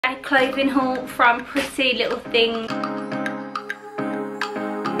A clothing haul from Pretty Little Thing, and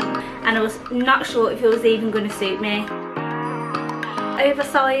I was not sure if it was even going to suit me.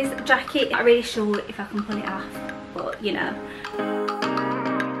 Oversized jacket, not really sure if I can pull it off, but you know.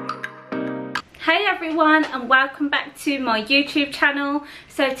 Hey everyone, and welcome back to my YouTube channel.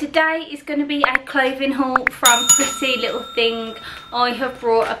 So today is going to be a clothing haul from Pretty Little Thing. I have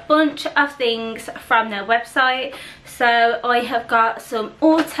brought a bunch of things from their website. So I have got some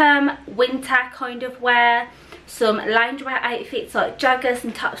autumn, winter kind of wear, some loungewear outfits like joggers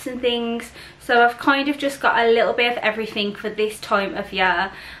and tops and things. So I've kind of just got a little bit of everything for this time of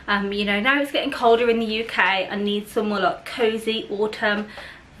year. You know, now it's getting colder in the UK, I need some more like cozy autumn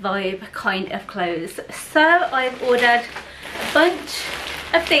vibe kind of clothes. So I've ordered a bunch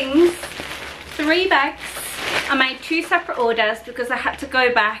of things, 3 bags. I made 2 separate orders because I had to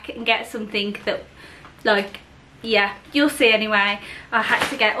go back and get something that, like, yeah, you'll see anyway. I had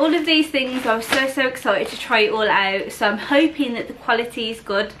to get all of these things. I was so excited to try it all out, so I'm hoping that the quality is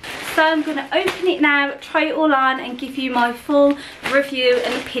good. So I'm going to open it now, try it all on and give you my full review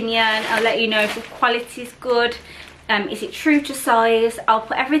and opinion. I'll let you know if the quality is good. Is it true to size? I'll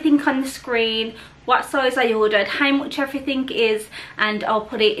put everything on the screen, what size I ordered, how much everything is, and I'll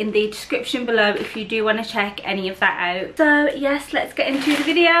put it in the description below if you do want to check any of that out. So yes, let's get into the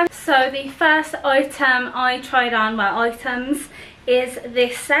video. So the first item I tried on, well, items, is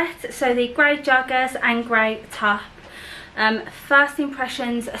this set. So the grey joggers and grey top. First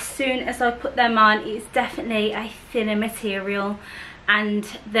impressions, as soon as I put them on, it's definitely a thinner material,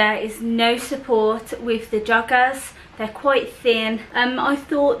 and there is no support with the joggers. They're quite thin. I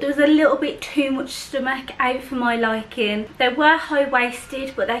thought there was a little bit too much stomach out for my liking. They were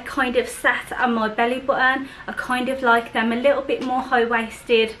high-waisted, but they kind of sat on my belly button. I kind of like them a little bit more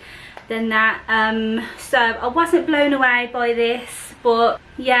high-waisted than that. So I wasn't blown away by this, but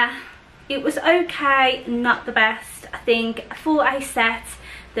yeah, it was okay, not the best. I think for a set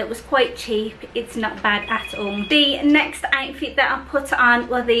that was quite cheap, it's not bad at all. The next outfit that I put on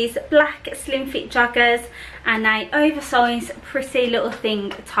were these black slim fit joggers and a oversized Pretty Little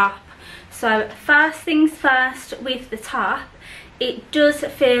Thing top. So first things first, with the top, it does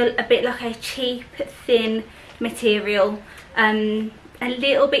feel a bit like a cheap thin material, a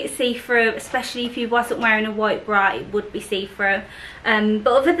little bit see-through, especially if you wasn't wearing a white bra, it would be see-through. But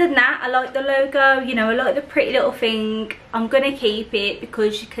other than that, I like the logo, you know, I like the Pretty Little Thing. I'm gonna keep it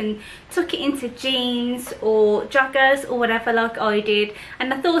because you can tuck it into jeans or joggers or whatever, like I did,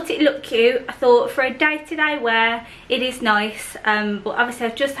 and I thought it looked cute. I thought for a day-to-day wear it is nice, but obviously I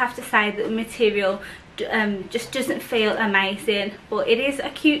just have to say that the material just doesn't feel amazing, but it is a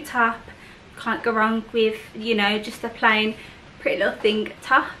cute top. Can't go wrong with, you know, just a plain Pretty Little Thing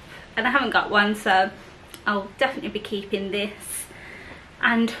top, and I haven't got one, so I'll definitely be keeping this.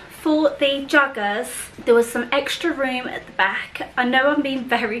 And for the joggers, there was some extra room at the back. I know I'm being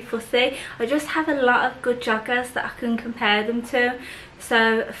very fussy, I just have a lot of good joggers that I can compare them to.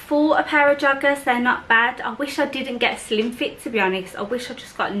 So for a pair of joggers, they're not bad. I wish I didn't get a slim fit, to be honest. I wish I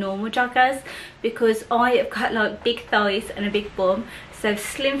just got normal joggers, because I have got like big thighs and a big bum, so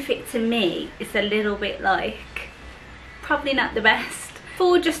slim fit to me is a little bit like probably not the best.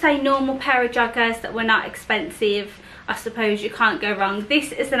 For just a normal pair of joggers that were not expensive, I suppose you can't go wrong.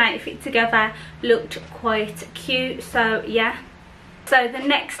 This is an outfit together, looked quite cute, so yeah. So the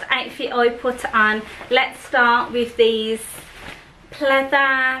next outfit I put on, let's start with these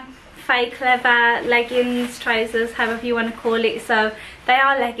pleather, fake leather leggings, trousers, however you want to call it. So they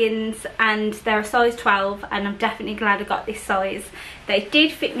are leggings and they're a size 12, and I'm definitely glad I got this size. They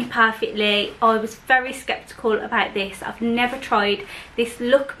did fit me perfectly. I was very skeptical about this. I've never tried this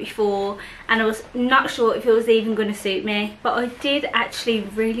look before, and I was not sure if it was even going to suit me, but I did actually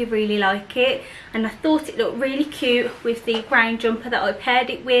really like it, and I thought it looked really cute with the brown jumper that I paired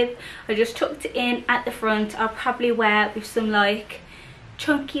it with. I just tucked it in at the front. I'll probably wear with some like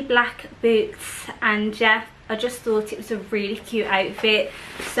chunky black boots, and yeah, I just thought it was a really cute outfit.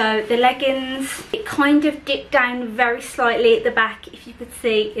 So the leggings, it kind of dipped down very slightly at the back, if you could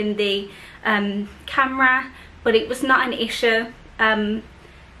see in the camera, but it was not an issue.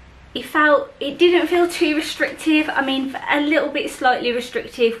 It didn't feel too restrictive. I mean, a little bit slightly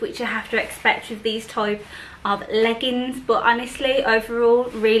restrictive, which I have to expect with these type of leggings, but honestly overall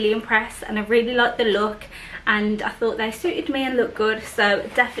really impressed, and I really like the look, and I thought they suited me and looked good, so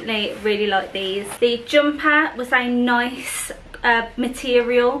definitely really like these. The jumper was a nice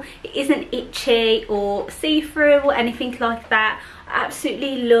material. It isn't itchy or see-through or anything like that. I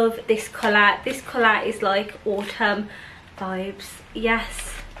absolutely love this colour. This colour is like autumn vibes.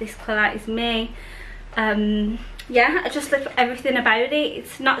 Yes, this colour is me. yeah, I just love everything about it.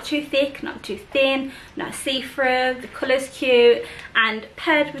 It's not too thick, not too thin, not see-through. The colour's cute, and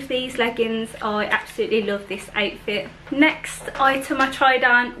paired with these leggings, I absolutely love this outfit. Next item I tried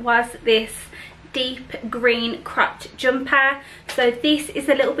on was this deep green cropped jumper. So this is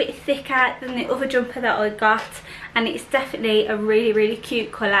a little bit thicker than the other jumper that I got, and it's definitely a really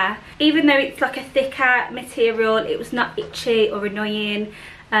cute colour. Even though it's like a thicker material, it was not itchy or annoying.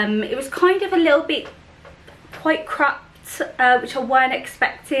 It was kind of a little bit quite cropped, which I weren't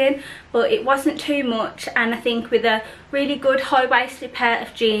expecting, but it wasn't too much, and I think with a really good high-waisted pair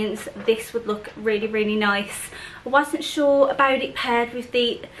of jeans this would look really nice. I wasn't sure about it paired with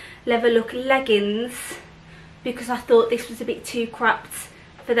the leather look leggings because I thought this was a bit too cropped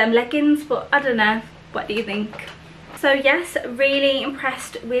for them leggings, but I don't know. What do you think? So yes, really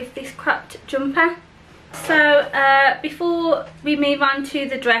impressed with this cropped jumper. So before we move on to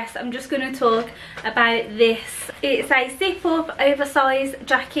the dress, I'm just going to talk about this. It's a zip up oversized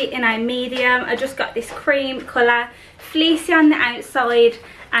jacket in a medium. I just got this cream colour, fleecy on the outside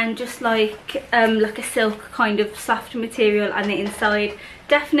and just like a silk kind of soft material on the inside.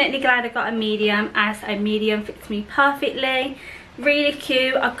 Definitely glad I got a medium, as a medium fits me perfectly. Really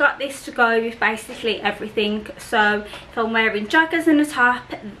cute. I got this to go with basically everything. So if I'm wearing joggers and a top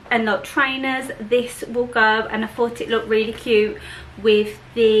and like trainers, this will go, and I thought it looked really cute with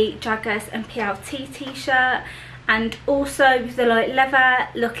the joggers and PLT t-shirt, and also with the like leather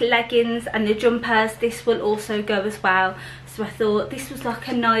look leggings and the jumpers, this will also go as well. So I thought this was like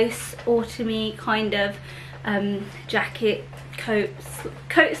a nice autumny kind of jacket, coat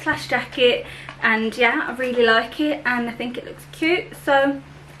slash jacket, and yeah, I really like it and I think it looks cute, so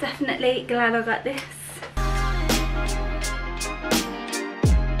definitely glad I got this.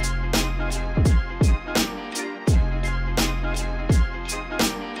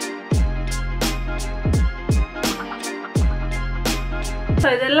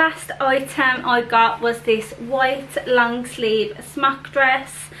 So the last item I got was this white long sleeve smock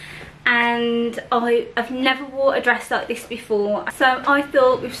dress, and I've never wore a dress like this before, so I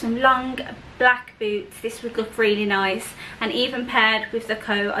thought with some long black boots this would look really nice, and even paired with the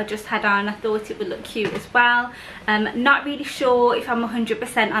coat I just had on I thought it would look cute as well. Not really sure if I'm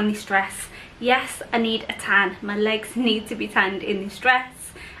 100% on this dress. Yes, I need a tan. My legs need to be tanned in this dress,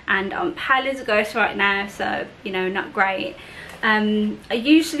 and I'm pale as a ghost right now, so you know, not great. I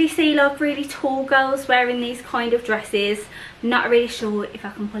usually see like really tall girls wearing these kind of dresses. Not really sure if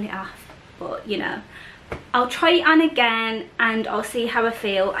I can pull it off, but you know, I'll try it on again and I'll see how I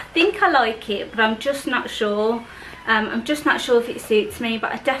feel. I think I like it, but I'm just not sure. I'm just not sure if it suits me,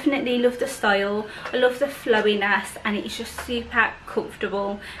 but I definitely love the style. I love the flowiness, and it's just super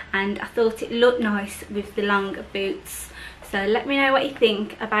comfortable, and I thought it looked nice with the long boots. So let me know what you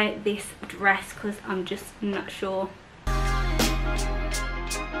think about this dress, because I'm just not sure.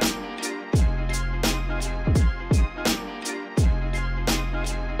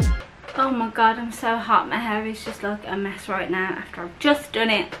 Oh my god, I'm so hot. My hair is just like a mess right now after I've just done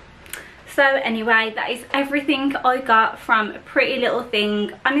it. So anyway, that is everything I got from Pretty Little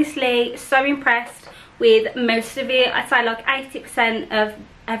Thing. Honestly, so impressed with most of it. I'd say like 80% of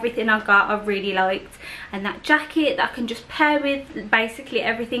everything I got I really liked, and that jacket that I can just pair with basically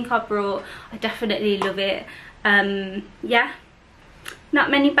everything I brought, I definitely love it. Yeah, not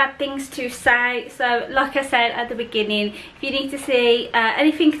many bad things to say. So like I said at the beginning, if you need to see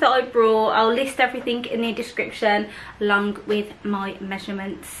anything that I brought, I'll list everything in the description along with my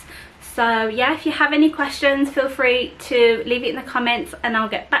measurements. So yeah, if you have any questions, feel free to leave it in the comments and I'll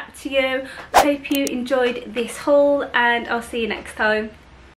get back to you. I hope you enjoyed this haul, and I'll see you next time.